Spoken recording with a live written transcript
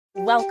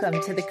Welcome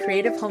to the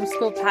Creative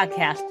Homeschool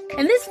podcast.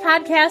 In this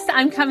podcast,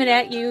 I'm coming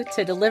at you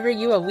to deliver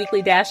you a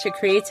weekly dash of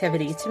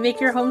creativity to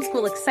make your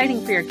homeschool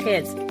exciting for your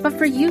kids, but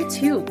for you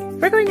too.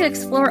 We're going to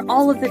explore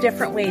all of the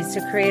different ways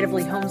to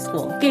creatively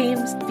homeschool: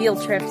 games,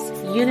 field trips,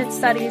 unit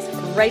studies,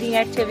 writing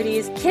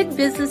activities, kid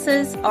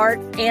businesses, art,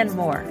 and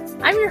more.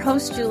 I'm your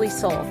host, Julie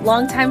Soul,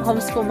 longtime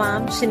homeschool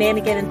mom,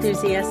 shenanigan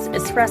enthusiast,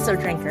 espresso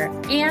drinker,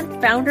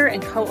 and founder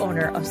and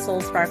co-owner of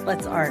Soul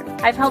Sparklets Art.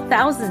 I've helped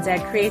thousands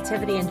add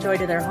creativity and joy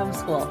to their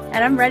homeschool,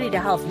 and I'm ready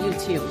to help you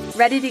too.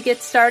 Ready to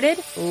get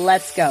started?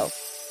 Let's go.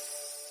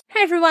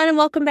 Hi, everyone, and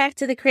welcome back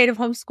to the Creative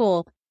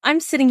Homeschool. I'm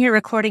sitting here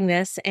recording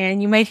this,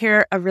 and you might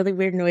hear a really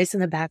weird noise in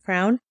the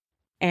background.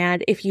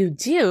 And if you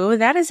do,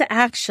 that is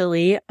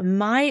actually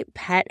my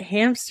pet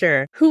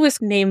hamster, who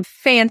was named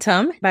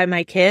Phantom by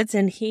my kids,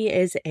 and he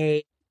is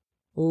a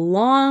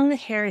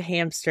long-haired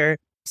hamster.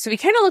 So he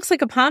kind of looks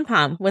like a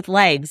pom-pom with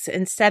legs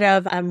instead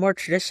of a more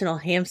traditional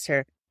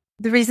hamster.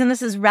 The reason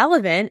this is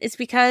relevant is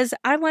because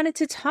I wanted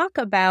to talk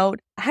about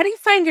how do you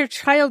find your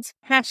child's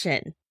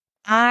passion?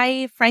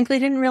 I frankly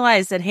didn't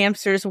realize that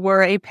hamsters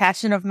were a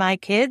passion of my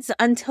kids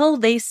until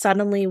they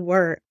suddenly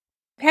were.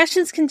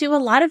 Passions can do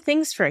a lot of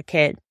things for a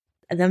kid.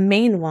 The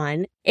main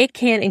one, it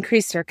can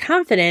increase their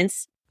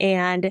confidence.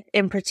 And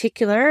in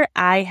particular,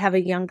 I have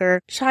a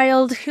younger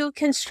child who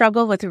can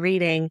struggle with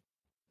reading,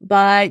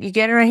 but you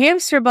get her a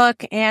hamster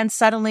book and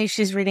suddenly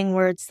she's reading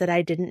words that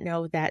I didn't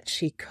know that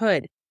she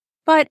could.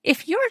 But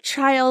if your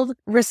child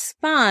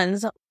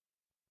responds,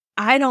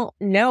 I don't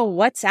know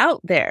what's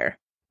out there,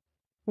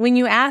 when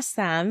you ask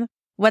them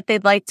what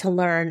they'd like to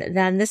learn,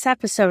 then this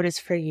episode is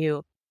for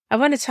you. I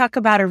want to talk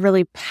about a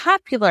really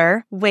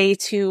popular way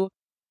to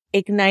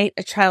ignite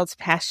a child's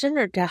passion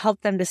or to help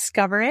them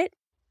discover it,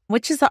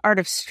 which is the art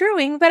of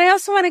strewing. But I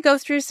also want to go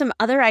through some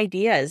other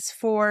ideas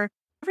for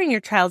discovering your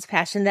child's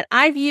passion that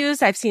I've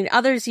used, I've seen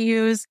others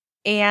use,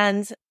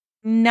 and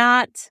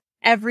not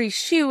every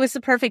shoe is the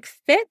perfect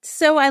fit.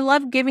 So I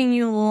love giving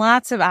you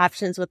lots of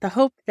options with the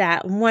hope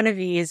that one of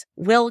these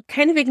will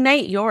kind of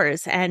ignite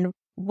yours and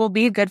will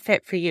be a good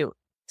fit for you.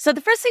 So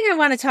the first thing I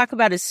want to talk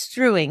about is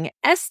strewing,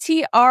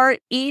 strewing,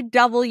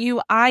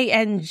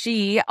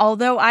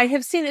 although I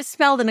have seen it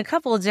spelled in a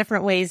couple of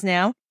different ways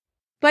now.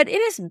 But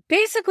it is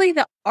basically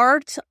the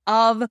art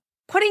of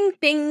putting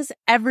things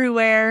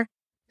everywhere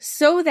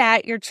so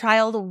that your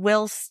child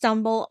will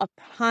stumble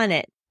upon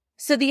it.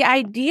 So the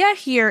idea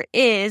here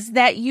is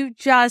that you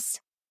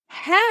just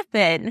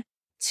happen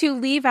to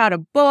leave out a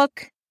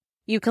book,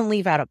 you can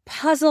leave out a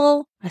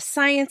puzzle, a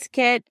science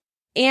kit,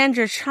 and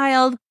your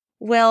child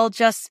will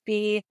just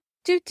be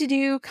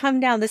come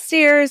down the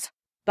stairs,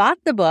 bought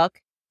the book,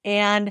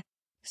 and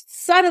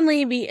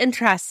suddenly be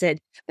interested.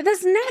 But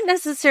that's not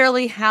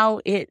necessarily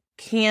how it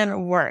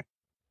can work.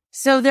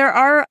 So there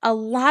are a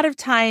lot of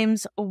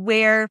times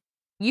where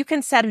you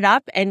can set it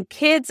up and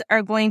kids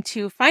are going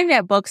to find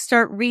that book,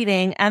 start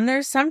reading, and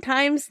there's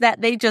sometimes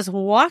that they just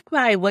walk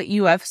by what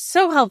you have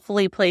so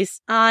helpfully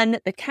placed on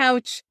the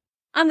couch,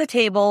 on the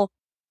table,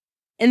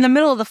 in the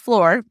middle of the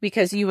floor,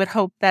 because you would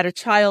hope that a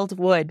child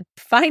would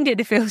find it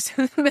if it was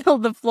in the middle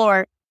of the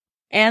floor,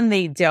 and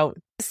they don't.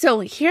 So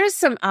here's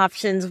some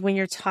options when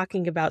you're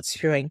talking about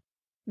strewing.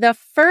 The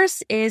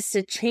first is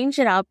to change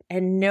it up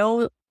and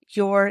know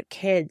your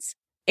kids.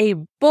 A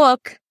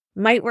book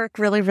might work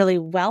really, really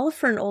well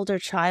for an older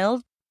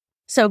child.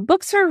 So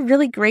books are a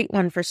really great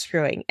one for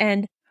strewing.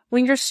 And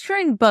when you're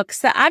strewing books,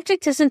 the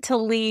object isn't to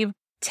leave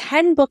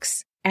 10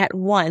 books at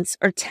once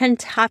or 10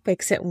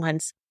 topics at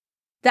once.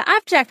 The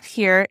object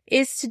here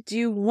is to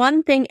do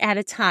one thing at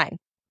a time.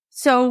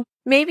 So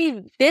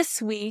maybe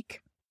this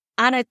week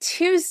on a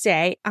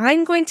Tuesday,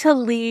 I'm going to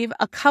leave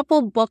a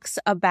couple books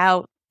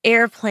about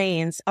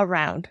airplanes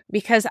around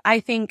because I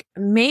think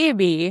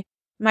maybe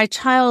my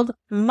child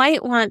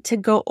might want to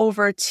go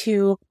over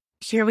to,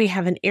 here we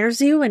have an air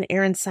zoo, an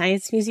air and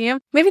science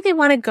museum. Maybe they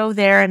want to go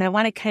there and I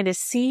want to kind of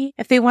see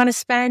if they want to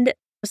spend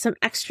some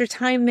extra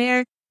time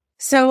there.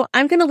 So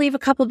I'm going to leave a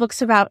couple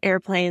books about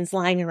airplanes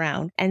lying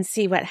around and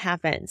see what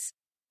happens.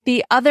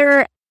 The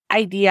other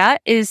idea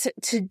is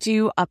to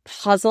do a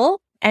puzzle.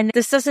 And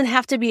this doesn't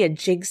have to be a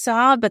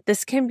jigsaw, but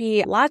this can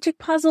be logic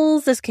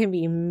puzzles. This can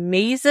be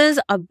mazes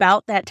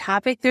about that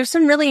topic. There's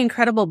some really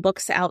incredible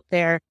books out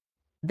there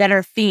that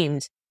are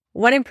themed.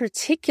 One in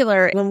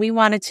particular, when we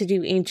wanted to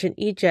do ancient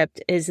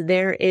Egypt, is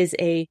there is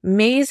a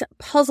maze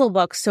puzzle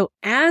book. So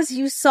as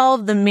you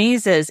solve the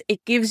mazes,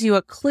 it gives you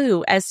a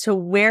clue as to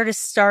where to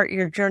start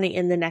your journey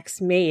in the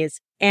next maze.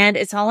 And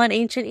it's all on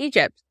ancient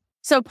Egypt.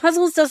 So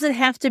puzzles doesn't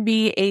have to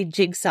be a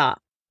jigsaw.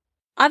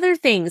 Other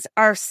things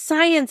are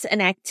science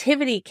and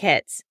activity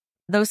kits.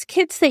 Those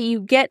kits that you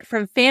get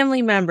from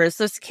family members,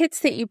 those kits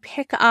that you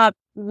pick up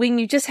when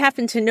you just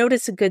happen to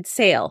notice a good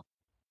sale,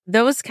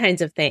 those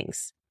kinds of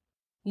things.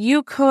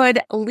 You could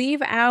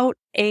leave out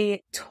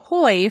a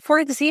toy, for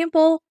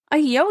example, a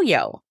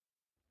yo-yo.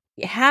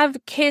 Have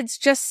kids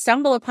just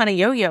stumble upon a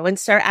yo-yo and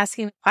start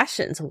asking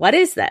questions. What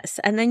is this?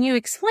 And then you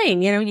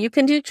explain, you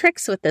can do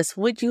tricks with this.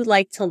 Would you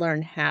like to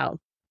learn how?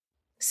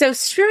 So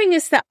strewing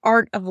is the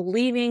art of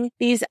leaving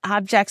these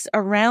objects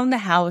around the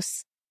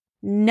house,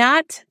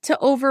 not to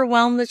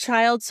overwhelm the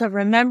child. So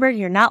remember,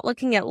 you're not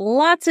looking at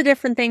lots of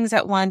different things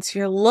at once.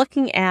 You're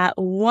looking at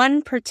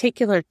one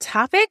particular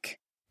topic,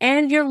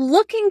 and you're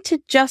looking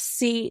to just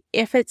see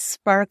if it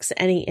sparks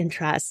any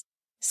interest.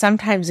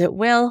 Sometimes it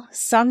will,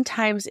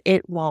 sometimes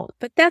it won't,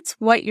 but that's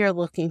what you're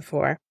looking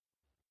for.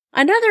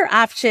 Another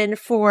option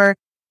for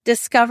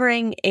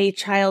discovering a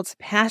child's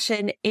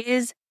passion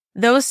is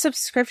those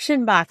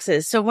subscription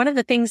boxes. So one of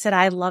the things that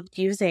I loved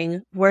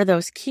using were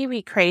those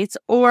Kiwi crates,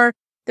 or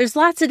there's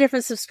lots of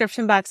different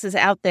subscription boxes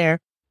out there,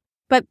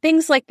 but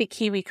things like the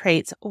Kiwi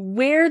crates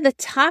where the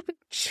topic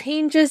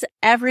changes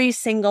every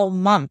single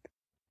month.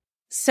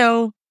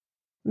 So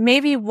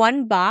maybe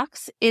one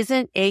box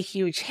isn't a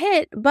huge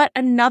hit, but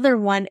another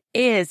one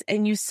is,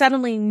 and you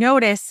suddenly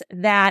notice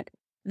that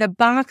the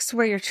box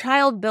where your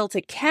child built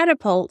a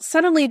catapult,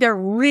 suddenly they're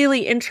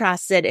really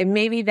interested, and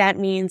maybe that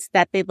means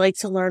that they'd like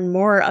to learn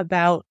more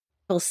about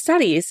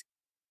studies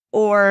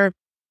or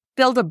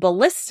build a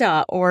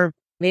ballista, or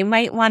they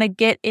might want to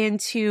get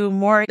into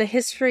more the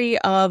history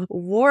of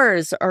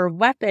wars or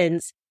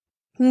weapons.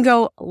 It can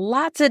go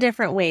lots of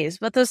different ways,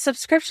 but those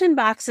subscription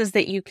boxes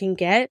that you can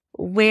get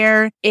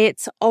where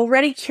it's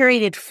already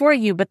curated for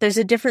you, but there's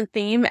a different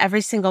theme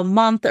every single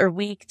month or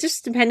week,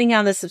 just depending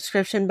on the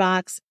subscription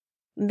box,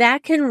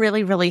 that can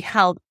really, really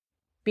help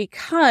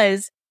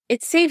because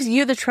it saves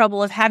you the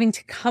trouble of having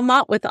to come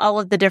up with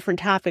all of the different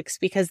topics,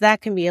 because that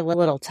can be a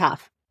little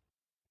tough.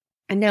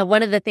 And now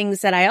one of the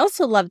things that I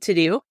also love to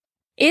do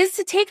is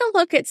to take a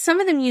look at some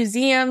of the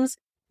museums,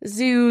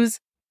 zoos,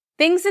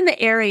 things in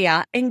the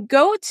area, and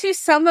go to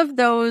some of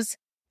those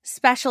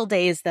special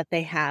days that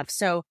they have.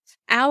 So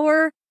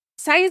our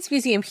science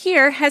museum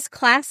here has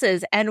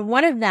classes, and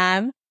one of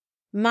them,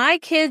 my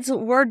kids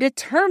were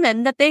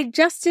determined that they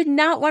just did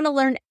not want to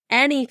learn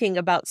anything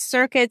about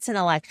circuits and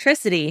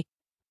electricity.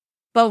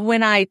 But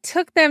when I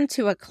took them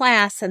to a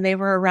class and they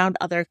were around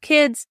other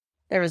kids,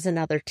 there was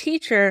another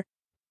teacher,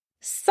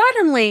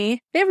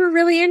 suddenly they were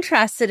really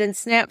interested in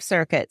snap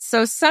circuits.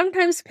 So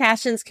sometimes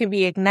passions can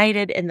be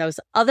ignited in those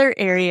other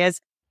areas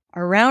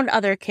around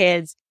other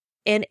kids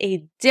in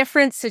a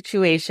different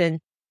situation.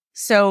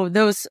 So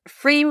those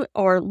free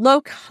or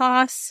low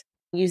cost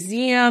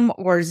museum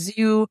or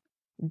zoo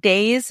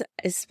days,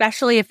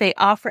 especially if they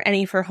offer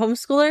any for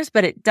homeschoolers,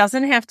 but it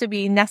doesn't have to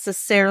be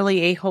necessarily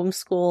a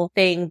homeschool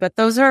thing. But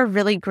those are a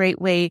really great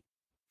way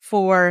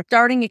for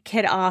starting a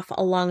kid off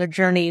along a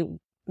journey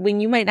when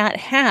you might not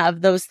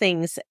have those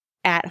things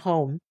at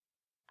home.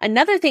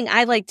 Another thing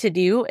I like to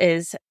do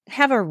is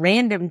have a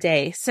random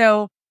day.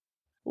 So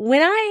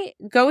when I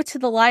go to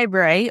the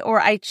library or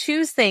I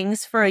choose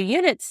things for a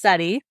unit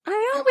study,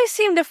 I always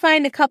seem to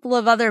find a couple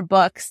of other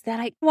books that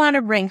I want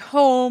to bring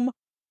home,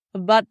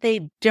 but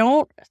they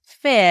don't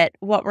fit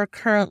what we're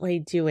currently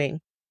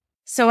doing.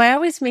 So I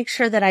always make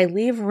sure that I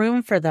leave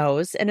room for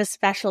those in a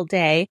special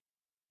day,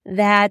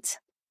 that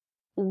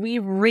we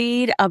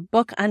read a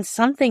book on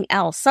something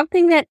else,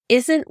 something that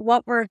isn't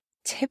what we're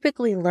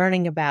typically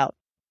learning about.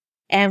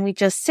 And we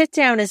just sit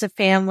down as a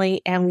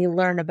family and we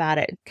learn about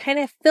it. Kind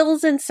of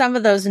fills in some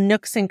of those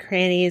nooks and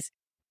crannies.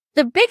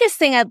 The biggest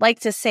thing I'd like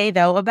to say,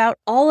 though, about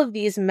all of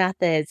these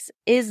methods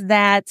is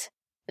that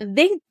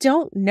they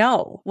don't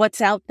know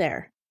what's out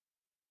there.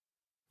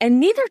 And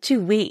neither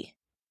do we.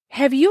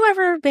 Have you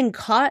ever been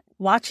caught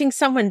watching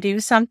someone do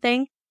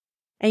something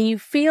and you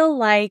feel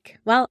like,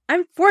 well,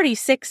 I'm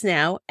 46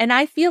 now, and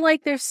I feel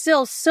like there's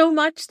still so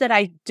much that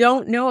I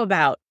don't know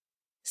about,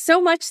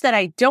 so much that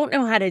I don't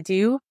know how to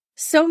do,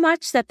 so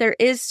much that there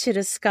is to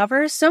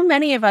discover. So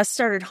many of us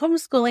started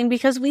homeschooling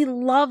because we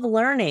love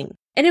learning.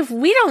 And if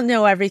we don't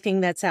know everything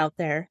that's out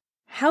there,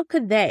 how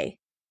could they?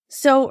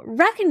 So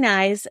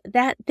recognize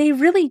that they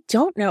really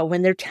don't know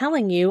when they're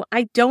telling you,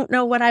 I don't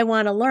know what I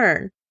want to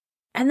learn.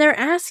 And they're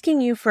asking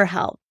you for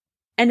help.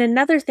 And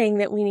another thing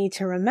that we need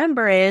to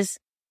remember is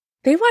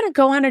they want to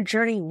go on a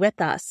journey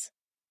with us.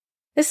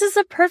 This is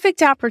a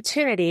perfect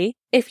opportunity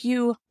if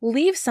you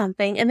leave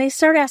something and they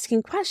start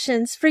asking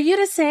questions for you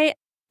to say,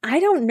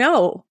 I don't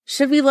know.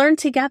 Should we learn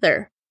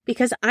together?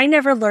 Because I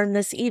never learned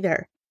this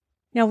either.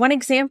 Now, one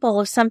example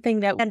of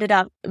something that ended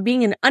up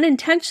being an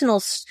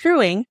unintentional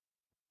strewing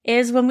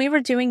is when we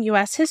were doing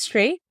U.S.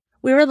 history,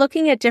 we were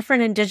looking at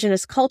different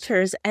indigenous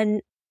cultures,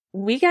 and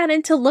we got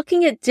into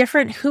looking at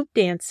different hoop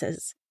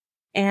dances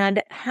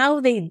and how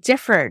they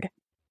differed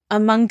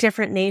among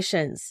different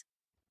nations.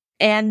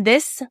 And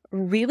this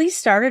really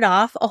started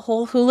off a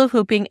whole hula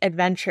hooping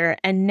adventure.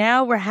 And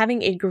now we're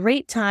having a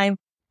great time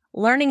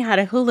learning how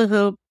to hula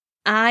hoop.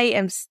 I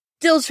am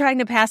still trying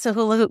to pass a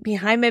hula hoop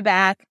behind my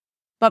back,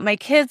 but my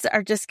kids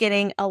are just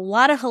getting a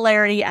lot of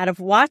hilarity out of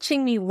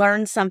watching me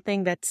learn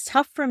something that's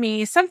tough for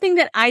me, something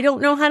that I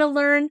don't know how to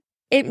learn.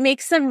 It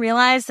makes them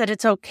realize that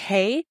it's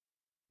okay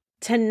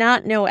to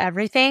not know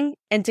everything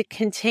and to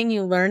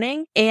continue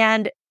learning.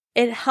 And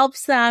it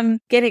helps them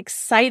get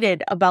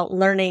excited about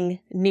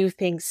learning new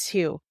things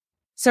too.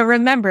 So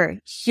remember,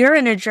 you're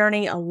in a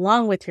journey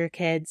along with your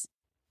kids.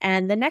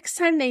 And the next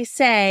time they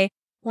say,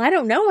 well, I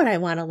don't know what I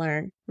want to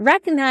learn.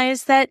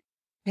 Recognize that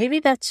maybe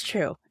that's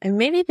true, and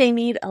maybe they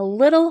need a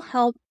little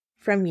help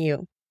from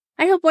you.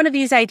 I hope one of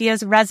these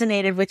ideas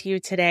resonated with you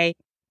today,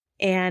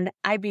 and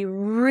I'd be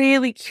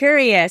really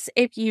curious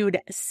if you'd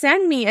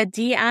send me a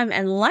DM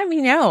and let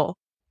me know,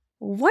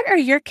 what are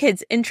your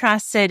kids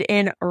interested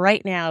in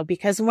right now?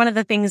 Because one of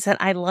the things that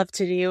I love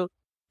to do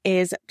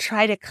is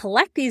try to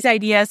collect these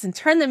ideas and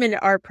turn them into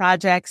art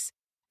projects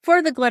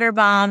for the Glitter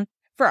Bomb,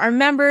 for our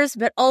members,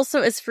 but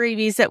also as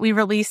freebies that we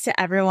release to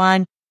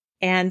everyone.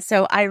 And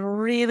so I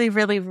really,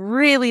 really,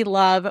 really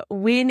love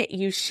when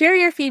you share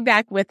your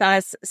feedback with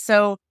us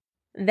so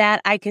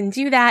that I can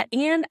do that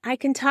and I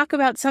can talk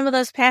about some of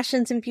those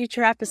passions in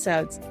future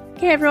episodes.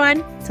 Okay,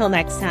 everyone, till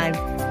next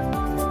time.